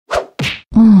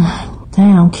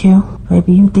Damn, Q.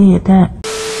 Baby, you did that.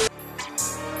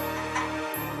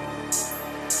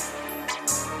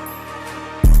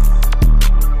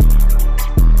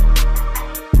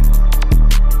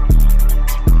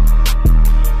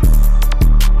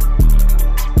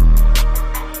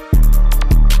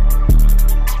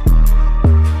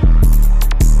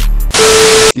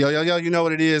 Yo, you know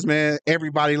what it is, man.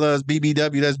 Everybody loves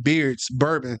BBW. That's beards,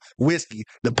 bourbon, whiskey,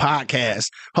 the podcast.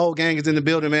 Whole gang is in the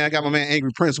building, man. I got my man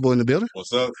Angry Principal in the building.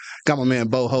 What's up? Got my man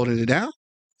Bo holding it down.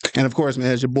 And of course,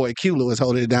 man, it's your boy Q Lewis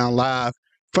holding it down live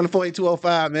from the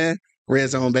 48205, man. Red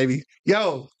Zone, baby.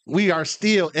 Yo, we are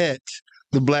still at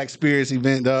the Black Spirits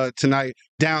event tonight,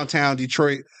 downtown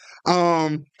Detroit.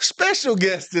 Special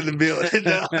guest in the building.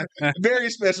 Very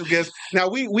special guest. Now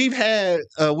we've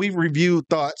reviewed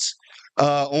thoughts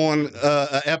on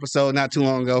an episode not too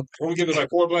long ago. We give it like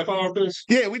 4 Black Powerfoods?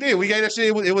 Yeah, we did. We gave that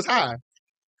shit. It was high.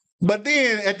 But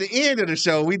then at the end of the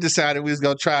show, we decided we was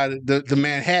gonna try the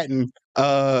Manhattan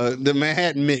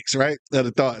mix, right? Of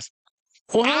the thoughts.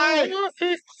 Well,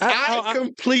 I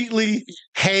completely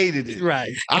hated it.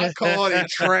 Right. I called it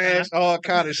trash, all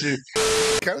kind of shit.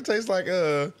 Kind of tastes like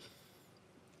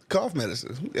cough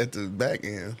medicine at the back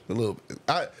end a little bit.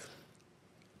 I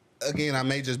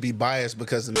may just be biased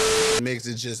because the mix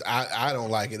is just I don't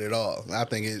like it at all. I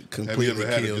think it completely Have you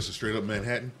ever had kills. just a straight up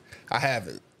Manhattan? I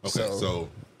haven't. Okay, so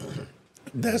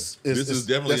this is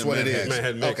definitely that's a what it Manhattan. is.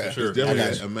 Manhattan mix, okay, for sure. It's definitely I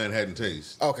got a Manhattan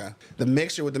taste. Okay. The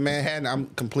mixture with the Manhattan, I'm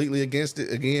completely against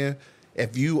it. Again,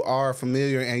 if you are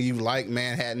familiar and you like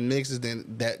Manhattan mixes, then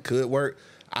that could work.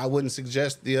 I wouldn't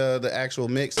suggest the actual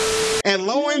mix. And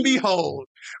lo and behold,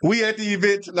 we at the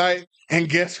event tonight, and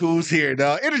guess who's here,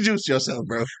 dog? Introduce yourself,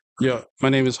 bro. Yeah, my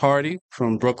name is Hardy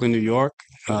from Brooklyn, New York,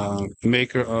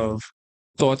 maker of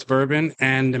Thoughts Bourbon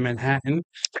and the Manhattan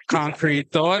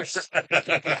Concrete Thoughts.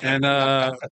 And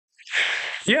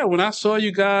yeah, when I saw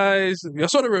you guys, I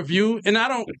saw the review, and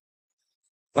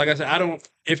like I said,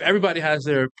 if everybody has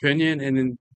their opinion, and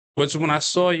then when I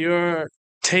saw your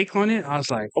take on it, I was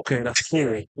like, okay, that's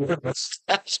cool.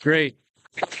 That's great.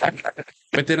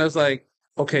 But then I was like,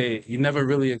 okay, you never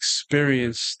really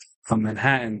experienced a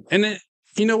Manhattan. And then,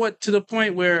 you know what, to the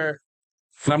point where,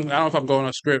 I don't know if I'm going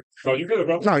off script. Oh, you good,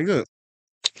 bro? No, you're good.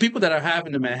 People that are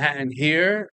having the Manhattan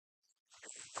here,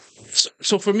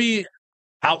 so for me,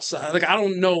 outside, like I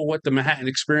don't know what the Manhattan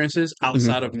experience is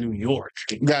outside of New York.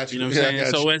 Got you. You know what I'm Yeah,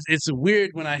 saying? got So it's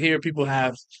weird when I hear people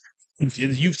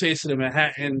you've tasted the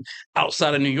Manhattan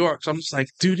outside of New York. So I'm just like,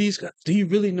 do you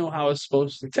really know how it's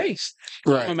supposed to taste?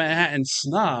 Right. I'm a Manhattan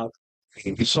snob.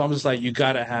 So I'm just like, you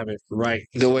gotta have it right.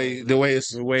 The way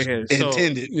it's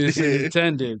intended. It's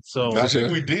intended. So I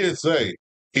think we did say,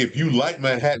 if you like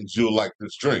Manhattans, you'll like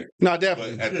this drink. No, But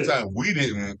definitely. at the time, we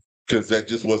didn't, because that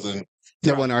just wasn't.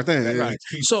 That wasn't our thing. Right.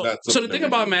 It's So not the something thing that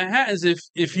about we do. Manhattan is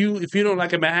if you don't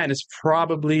like a Manhattan, it's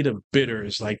probably the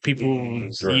bitters. Like people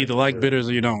you either like bitters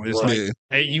or you don't. It's Right. like,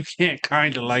 hey, you can't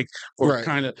kind of like or Right.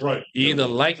 kind of Right. you either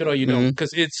like it or you don't,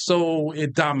 because it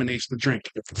dominates the drink.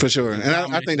 For sure. And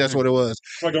I think that's what it was.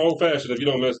 It's like an old fashioned. If you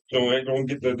don't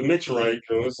get the mix right,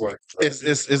 it's like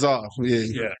It's off. Yeah.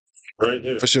 yeah, right.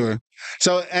 Yeah. For sure.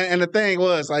 So and the thing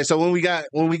was like, so when we got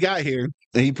here,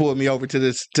 and he pulled me over to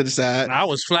the side. And I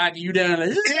was flagging you down.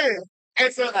 Like, Yeah.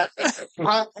 And so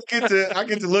I get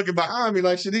to looking behind me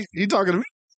like, shit, he talking to me.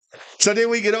 So then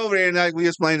we get over there and like we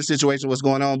explain the situation, what's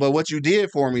going on. But what you did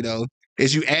for me though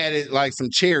is you added like some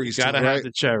cherries to gotta it, have right?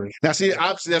 the cherry. Now see,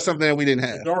 obviously that's something that we didn't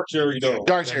have. Dark cherry though.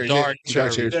 Dark cherries. Dark yeah. cherry.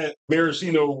 Dark cherries. That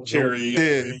maraschino cherry.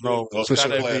 Yeah. Bro, For sure.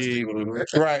 gotta be,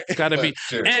 Right. gotta be.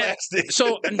 Sure. And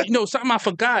so something I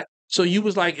forgot. So you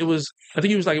was like, it was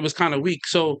kind of weak.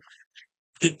 So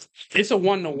it's a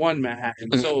 1-to-1 Manhattan.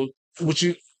 Mhm.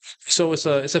 So it's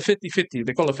a 50-50.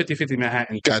 They call it 50-50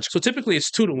 Manhattan. Gotcha. So typically it's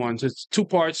 2-to-1. It's 2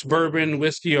 parts bourbon,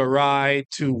 whiskey, or rye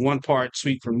to 1 part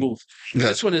sweet vermouth. Gotcha.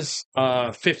 This one is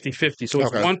 50-50. So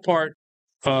it's Okay. 1 part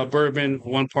bourbon,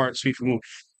 1 part sweet vermouth.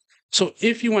 So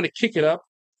if you want to kick it up,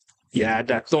 add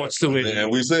that thoughts to it. And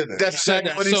we said that. That's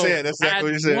exactly what he So said. That's exactly add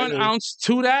what he said. 1 ounce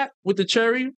to that with the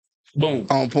cherry, boom.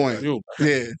 On point. You.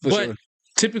 Yeah, for But sure.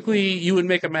 typically you would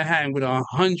make a Manhattan with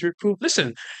 100 proof.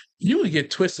 Listen, you would get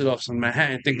twisted off some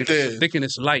Manhattan thinking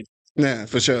it's light. Yeah,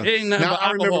 for sure. It ain't nothing Now but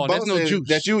I remember alcohol. There's both no saying juice.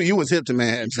 that you was hip to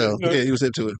Manhattan, so No. yeah, you was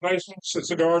hip to it. Nice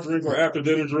cigar drink or after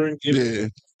dinner drink. Yeah,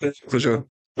 for sure.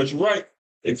 But you're right.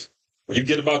 If you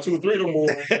get about 2 or 3 of them more,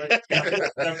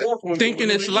 that fourth one, Thinking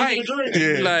it's light.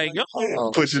 Yeah. Like,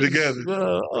 yo, Put you together.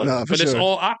 No, for but it's sure.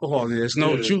 all alcohol. There's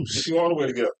no Yeah. juice. You all the way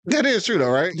together. That is true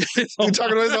though, right? You're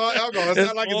talking about it's all alcohol. It's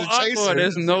not like all it's a chaser. alcohol.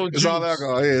 There's no It's juice. all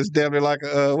alcohol. Yeah, it's damn near like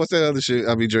what's that other shit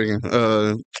I be drinking?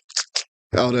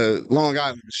 Oh, the Long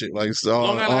Island shit, like it's all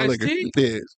Long Island iced liquor. tea?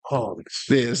 Yeah, Oh,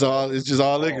 yeah, it's just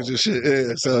all liquors and shit.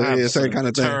 Yeah, so I have yeah, same some kind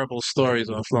of thing. terrible stories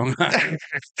off Long Island.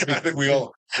 I think we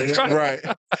all. Right.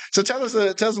 So tell us a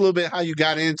little bit how you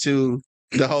got into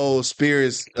the whole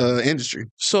spirits industry.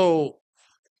 So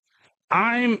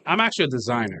I'm actually a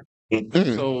designer.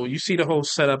 Mhm. So you see the whole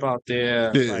setup out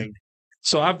there. Yeah. Like,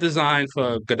 so I've designed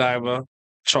for Godiva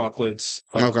chocolates,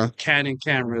 Okay. Canon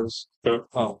cameras,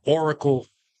 Oracle,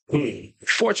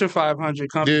 Fortune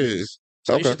 500 companies.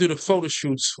 So I used Okay. to do the photo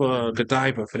shoots for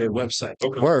Godiva for their website.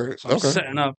 Word. So I'm Okay.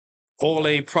 setting up all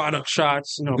a product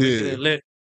shots, making Yeah. it lit.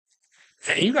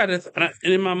 And you got to, and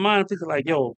in my mind, I'm thinking like,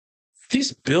 yo,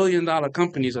 these billion-dollar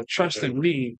companies are trusting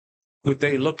me with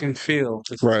their look and feel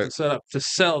to Right. set up to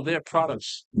sell their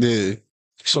products. Yeah.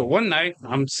 So one night,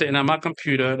 I'm sitting at my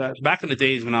computer. Back in the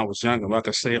days when I was younger, like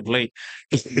I stay up late.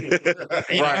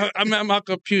 Right. I'm at my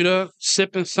computer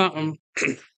sipping something.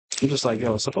 I'm just like,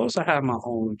 yo, suppose I have my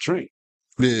own drink.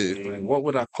 Yeah. And what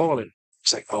would I call it?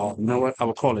 It's like, oh, you know what? I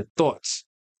would call it Thoughts.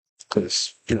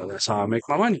 Because, that's how I make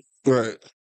my money. Right.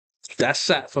 That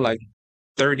sat for like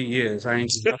 30 years. I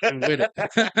ain't do nothing with it.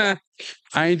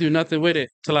 I ain't do nothing with it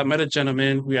till I met a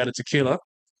gentleman. We had a tequila.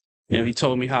 He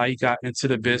told me how he got into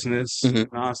the business. Mhm.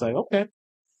 And I was like, okay.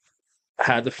 I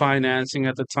had the financing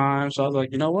at the time. So I was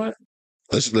like, you know what?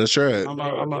 Let's try it. I'm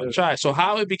gonna try it. So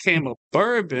how it became a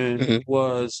bourbon Mhm.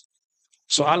 was,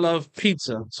 so I love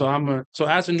pizza. So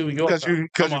as a New Yorker, Because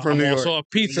you're from New York. also a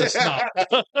pizza snob.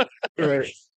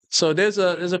 Right. So there's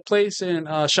a place in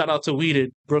shout out to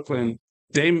Weeded, Brooklyn.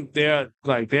 They're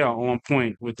on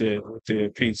point with their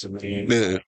pizza, man.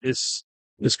 Yeah. It's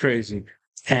crazy.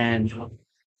 And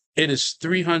it is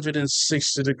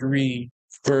 360-degree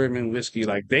bourbon whiskey.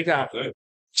 Like they got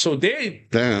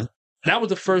Damn. that was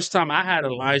the first time I had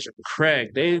Elijah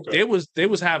Craig. They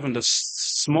was having the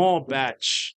small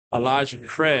batch Elijah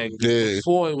Craig Yeah.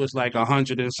 before it was like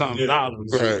 $100 and something dollars.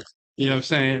 Right. You know what I'm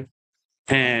saying?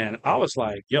 And I was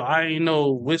like, yo, I ain't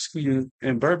know whiskey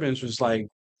and bourbons was like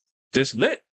this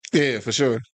lit. Yeah, for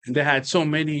sure. And they had so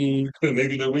many.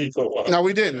 Maybe the weed for a while. No,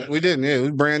 we didn't. Yeah,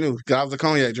 we brand new. 'Cause I was a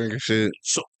cognac drinker. Shit.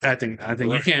 So I think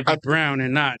you can't be brown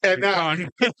and not. And not.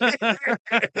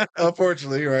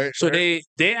 Unfortunately, right. So they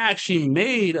actually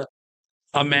made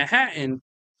a Manhattan,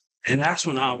 and that's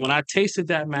when I tasted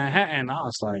that Manhattan, I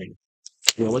was like,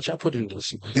 yo, what y'all put in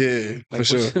this? Yeah, for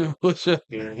sure. What's the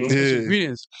Yeah.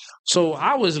 ingredients? So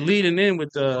I was leading in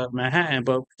with the Manhattan,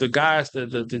 but the guys,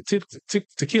 the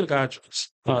tequila guy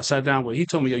sat down with. He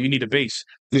told me, yo, you need a base.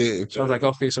 Yeah. So I was like,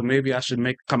 okay, so maybe I should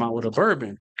come out with a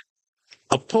bourbon,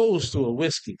 opposed to a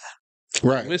whiskey.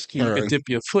 Right. Whiskey, you can dip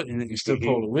your foot in it, you still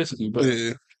call it whiskey,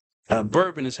 but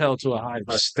bourbon is held to a high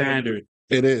standard.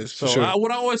 It is. So For sure.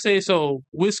 what I always say, so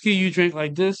whiskey you drink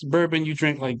like this, bourbon you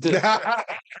drink like this.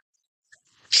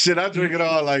 Shit, I drink it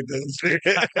all like this.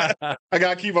 I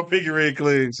gotta keep my pinky ring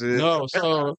clean. Shit. No,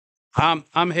 so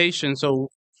I'm Haitian, so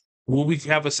we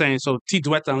have a saying, so ti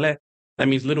doit en l'air. That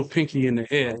means little pinky in the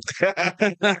air.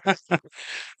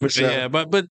 But sure. yeah,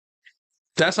 but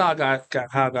that's how I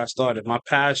got started. My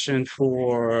passion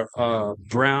for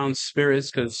brown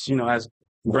spirits, because as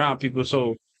brown people,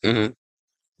 so. Mhm.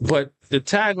 But the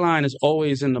tagline is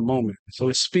always in the moment, so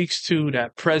it speaks to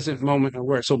that present moment of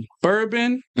work. So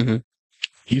bourbon, Mhm.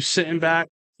 you sitting back,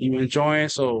 you enjoying.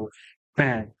 So,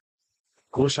 man,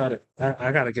 go shot it.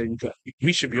 I gotta get you.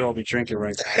 We should all be drinking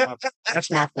right now.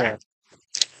 That's my fault.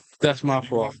 That's my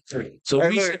fault. So Hey,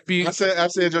 we look, should be. I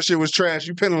said your shit was trash.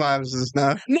 You penalized us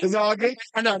now. It's all good.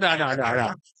 No.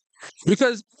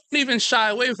 Because I didn't even shy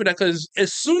away from that. Because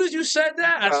as soon as you said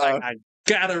that, I was like, I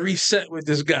gotta reset with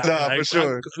this guy. Nah, for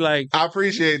sure. I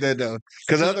appreciate that though,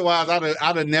 because otherwise I'd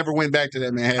have never went back to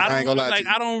that, man. I ain't gonna lie to you.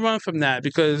 I don't run from that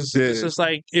because it's just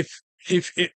like if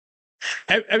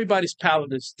everybody's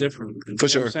palate is different. For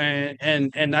You know what I'm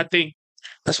saying? And I think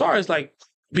as far as like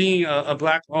being a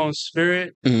black owned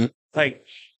spirit, Mhm. like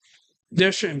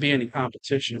there shouldn't be any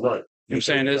competition. Right. You know what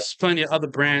I'm saying? There's plenty of other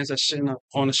brands that's sitting up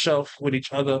on the shelf with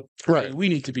each other. Right. Like, we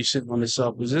need to be sitting on the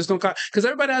shelf because there's no because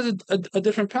everybody has a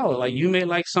different palate. Like you may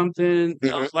like something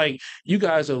else. Like you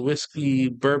guys are whiskey,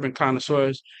 bourbon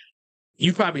connoisseurs.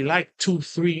 You probably like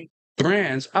 2-3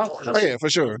 brands out there. Oh yeah, for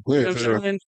sure. Yeah, You know for what I'm sure.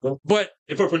 saying? But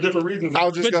For different reasons. I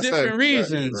was just for gonna say. different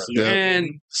reasons. Yeah. And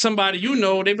somebody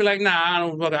they be like, nah, I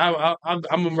don't.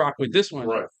 I'm gonna rock with this one.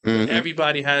 Right. Mhm.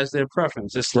 Everybody has their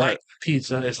preference. It's Right. like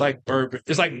pizza. It's like bourbon.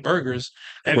 It's like burgers.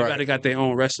 Everybody got their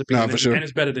own recipe. Nah, and for sure. And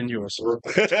it's better than yours.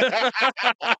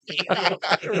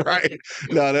 Right.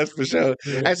 No, that's for sure.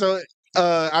 And so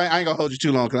I ain't gonna hold you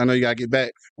too long because I know you gotta get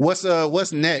back. What's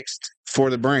next for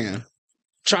the brand?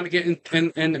 trying to get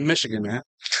in Michigan, man.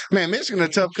 Man, Michigan a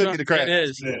tough cookie to crack. It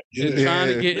is. Yeah, It's trying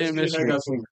to get in Michigan Michigan. got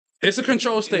some. It's a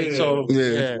control state, so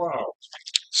Yeah. Wow.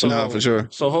 So, No, for sure.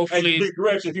 So Hey, hopefully, Big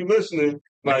Gretch, if you're listening,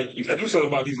 like you can do something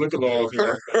about these liquor laws. You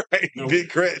know? Right. You know? Big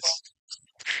Chris.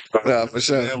 No, for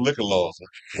sure. Damn liquor laws.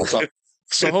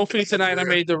 so hopefully tonight I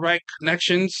made the right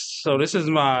connections. So this is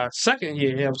my second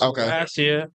year here. I was Okay. last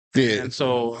year, Yeah. and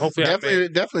so hopefully I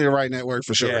made. Definitely the right network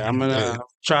for sure. Yeah, I'm gonna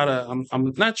try to.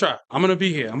 I'm not try. I'm gonna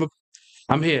be here.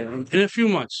 I'm here in a few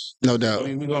months. No doubt.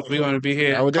 We're gonna be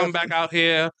here. I would Come back out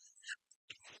here,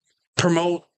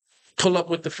 promote, pull up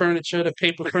with the furniture, the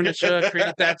paper furniture,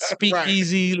 create that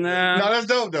speakeasy. No, that's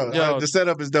dope though. Yo, The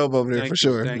setup is dope over there for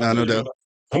sure. No doubt.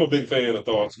 I'm a big fan of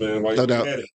Thoughts, man. Like, No doubt.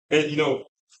 And you know,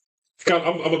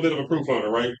 I'm a bit of a proof hunter,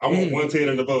 right? I'm on 110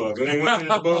 in the buzz. It ain't 110 in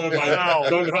the buzz.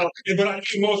 Like, but I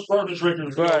think most bourbon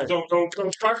drinkers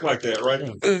don't talk like that, right?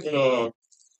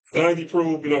 90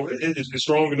 proof, it's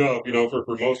strong enough,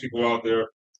 for most people out there.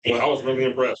 But I was really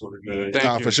impressed with it, man.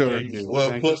 Thank you, for sure.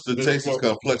 Well, plus the taste is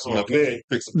complex enough. Man,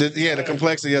 The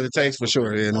complexity of the taste for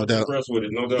sure. Yeah, no doubt. impressed with it,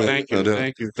 no doubt. Thank you, No doubt.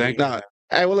 thank you, thank you. Nah.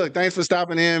 Hey, well, look, thanks for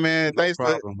stopping in, man. No Thanks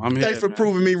problem. I'm here. thanks for man.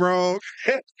 proving me wrong.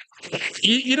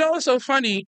 You know what's so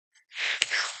funny?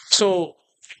 So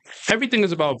everything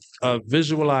is about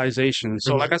visualization.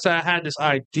 So, like I said, I had this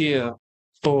idea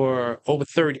for over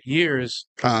 30 years,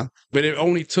 Uh-huh. but it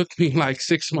only took me like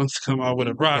 6 months to come out with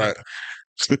a product.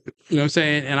 You know what I'm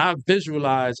saying? And I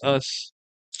visualize us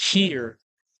here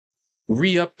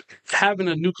having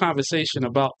a new conversation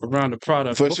around the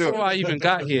product For before sure. I even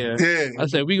got here. Yeah, I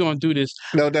said we're gonna do this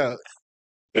no doubt.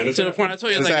 And it's to the point I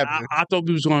told you. It's Like happening. I thought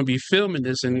we was gonna be filming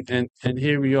this, and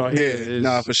here we are. Yeah,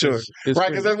 nah, for sure. It's Right,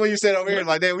 because that's what you said over here.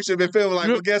 Like, damn, we should have been filming. Like,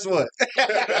 well, guess what?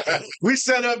 We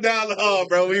set up down the hall,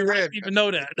 bro. We I ready. didn't even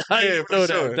know that. I didn't Yeah, even for know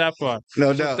sure. that part.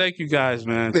 No So doubt. thank you guys,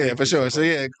 man. Yeah, Thank for you. sure. So,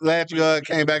 yeah, glad you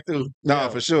came back through. No, Yeah.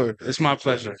 for sure. It's my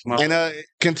pleasure. It's my And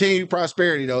continued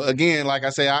prosperity, though. Again, like I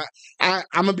say, I'm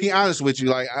gonna be honest with you.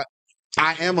 Like,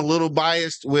 I am a little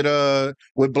biased with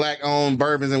black-owned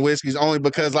bourbons and whiskeys only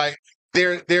because like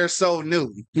they're so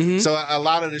new. Mhm. So a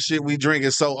lot of the shit we drink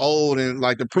is so old and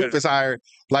like the proof is higher.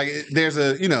 Like there's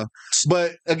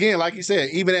but again, like you said,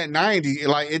 even at 90,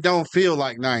 like it don't feel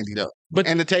like 90 though. But-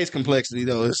 and the taste complexity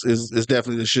though is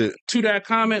definitely the shit. To that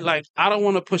comment, like I don't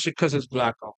want to push it because it's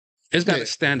black owned. It's got to Yeah.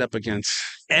 stand up against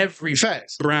every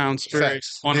Facts. brown spirit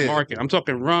Facts. on the Yeah. market. I'm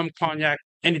talking rum, cognac,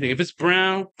 anything. If it's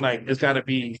brown, like it's got to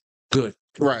be good.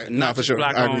 Right. Not No, for just sure.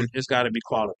 black I owned. agree. It's got to be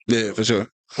quality. Yeah, for sure.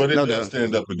 But it No does doubt.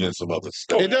 stand up against some other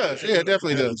stuff. It does. Yeah, it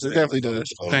definitely does. It definitely does.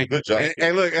 Thank you. Good job.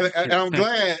 And look, and I'm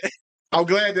glad. I'm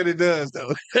glad that it does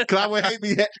though, because I would hate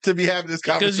to be having this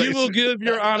Because conversation. you will give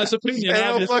your honest opinion.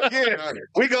 Hell, obviously. fuck yeah.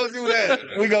 We gonna do that.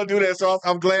 We gonna do that. So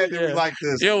I'm glad that we Yeah. like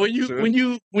this. Yo, when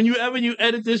Sure. you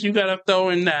edit this, you gotta throw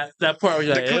in that part where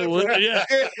you're like, The hey, clip.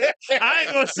 yeah. I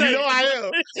ain't gonna say. You know I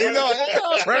am. You know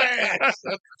I am trash.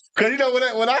 Cause you know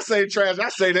when I say trash, I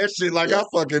say that shit like I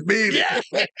fucking mean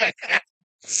it. Yeah.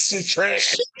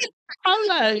 Trash. I'm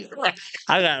like,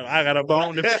 I got a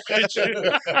bone to pick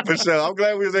you. For sure. I'm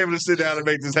glad we was able to sit down and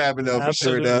make this happen though. For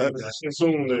sure, dog.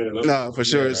 Soon then. No, for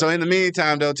sure. Yeah. So in the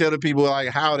meantime, though, tell the people like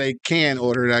how they can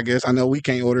order it. I guess I know we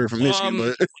can't order it from Michigan,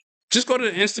 but Just go to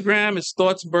the Instagram. It's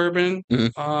Thoughts Bourbon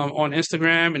Mhm. On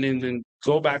Instagram, and then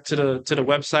go back to the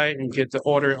website and get the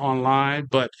order online.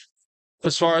 But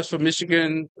as far as for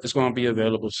Michigan, it's going to be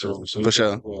available soon. So for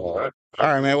sure. All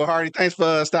right, man. Well, Hardy, thanks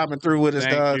for stopping through with us,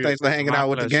 Thank dog. you. Thanks for hanging My out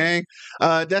with the pleasure.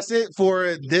 gang. That's it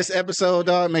for this episode,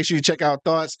 dog. Make sure you check out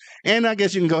Thoughts, and I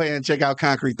guess you can go ahead and check out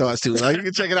Concrete Thoughts too. Like you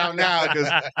can check it out now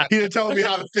because he done told me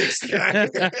how to fix it.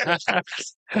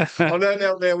 On that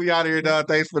note, man, we out of here, dog.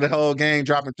 Thanks for the whole gang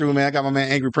dropping through, man. I got my man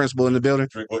Angry Principal in the building.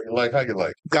 Drink what you like, how you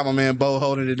like. Got my man Bo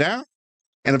holding it down.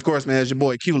 And of course, man, it's your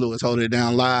boy Q Lewis holding it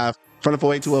down live from the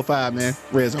 48205, man.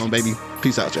 Red Zone, baby.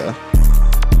 Peace out, y'all.